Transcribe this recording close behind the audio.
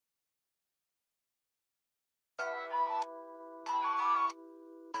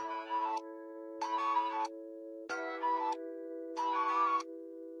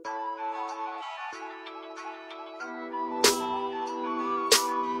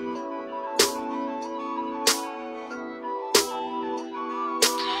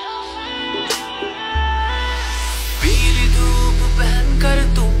कर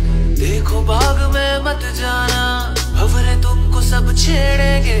तुम देखो बाग में मत जाना, भंवरे तुमको सब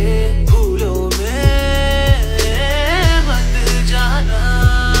छेड़ेंगे, फूलों में मत जाना।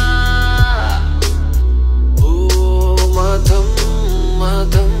 ओ मधम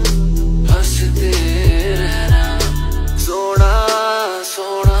मधम हंसते रहना, सोना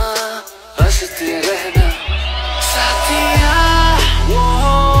सोना हंसते रहना। साथिया वो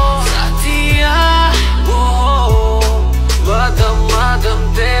साथिया वो मधम मधम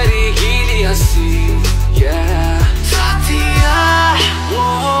तेरी गीली हंसी, साथिया वो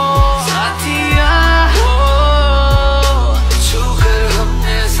साथिया वो छूकर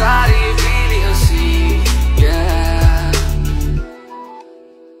हमने सारी गीली हंसी।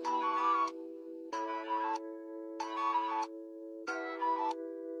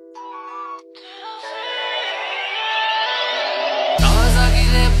 ताजा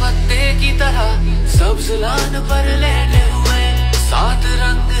गिरे पत्ते की तरह सब्ज लान पर लेटे हुए, सात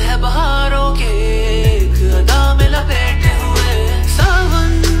रंग है बहारों के एक अदा में लपेटे हुए।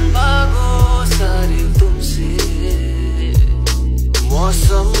 सावन भागो सारे तुमसे,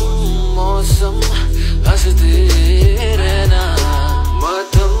 मौसम मौसम हंसते रहना,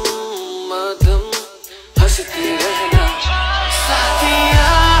 मधम मधम हंसते रहना।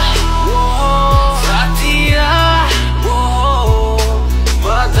 साथिया वो साथिया वो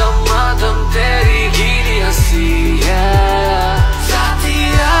मधम मधम तेरी गीली हंसी,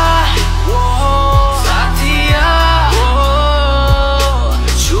 साथिया वो साथिया वो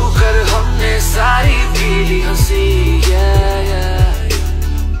छूकर हमने सारी गीली हंसी।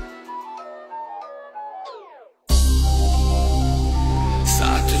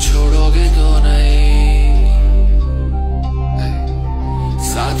 साथ छोड़ोगे तो नहीं,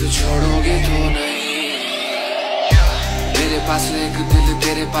 साथ छोड़ोगे तो नहीं। मेरे पास एक दिल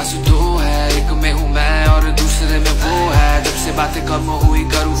तेरे पास दो है, एक में हूँ मैं और दूसरे में वो है। जब से बातें कम हुई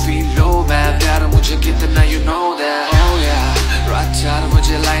करूँ फील लो मैं, प्यार मुझे कितना you know that। Oh yeah, रात 4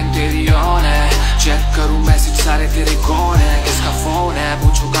 बजे लाइन तेरी ऑन है, चेक करूँ मैसेज सारे तेरे कौन है, किसका फोन है,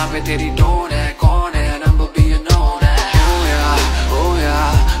 पूछूं कहाँ पे तेरी